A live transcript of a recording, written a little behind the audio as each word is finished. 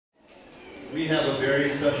We have a very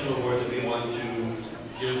special award that we want to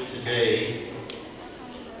give today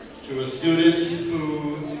to a student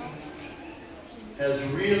who has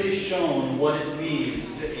really shown what it means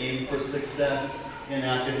to aim for success in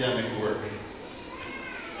academic work.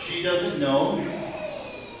 She doesn't know,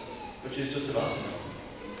 but she's just about to know.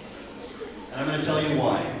 And I'm going to tell you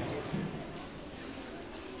why.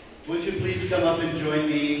 Would you please come up and join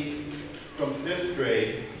me from 5th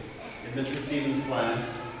grade in Mrs. Stevens'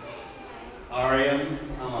 class, Ariam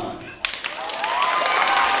Aman.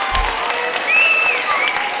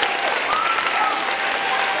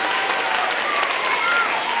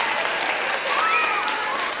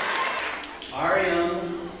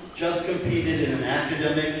 Ariam just competed in an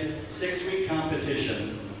academic 6-week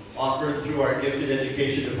competition offered through our gifted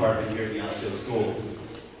education department here in the Osceola schools.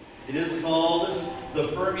 It is called the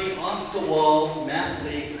Fermi Off-the-Wall Math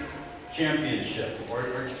League Championship, or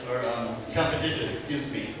competition,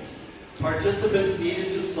 excuse me. Participants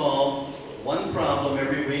needed to solve one problem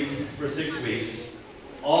every week for 6 weeks.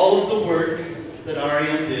 All of the work that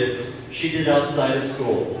Ariam did, she did outside of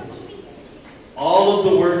school. All of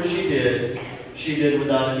the work she did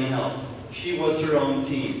without any help. She was her own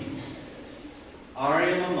team.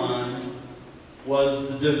 Ariam Aman was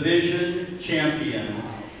the division champion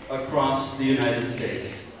across the United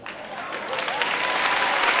States.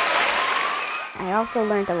 I also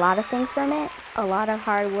learned a lot of things from it, a lot of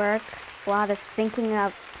hard work, a lot of thinking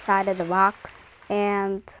outside of the box,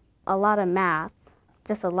 and a lot of math,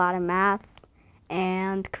 just a lot of math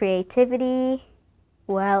and creativity.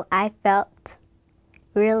 Well, I felt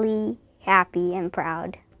really happy and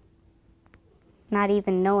proud, not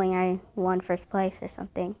even knowing I won first place or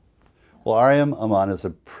something. Well, Ariam Aman is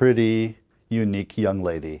a pretty unique young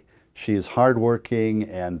lady. She is hardworking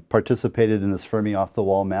and participated in this Fermi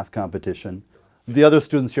Off-the-Wall math competition. The other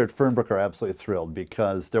students here at Fernbrook are absolutely thrilled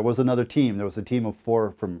because there was another team. There was a team of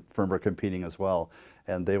 4 from Fernbrook competing as well,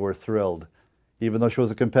 and they were thrilled, even though she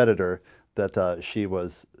was a competitor, that she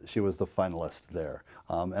was the finalist there.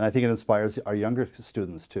 And I think it inspires our younger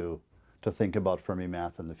students to think about Fermi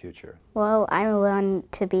Math in the future. Well, I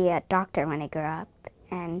want to be a doctor when I grow up,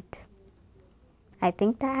 and I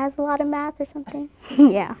think that has a lot of math or something.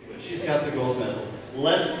 Yeah. She's got the gold medal.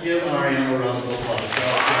 Let's give Ariam a round of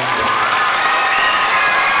applause.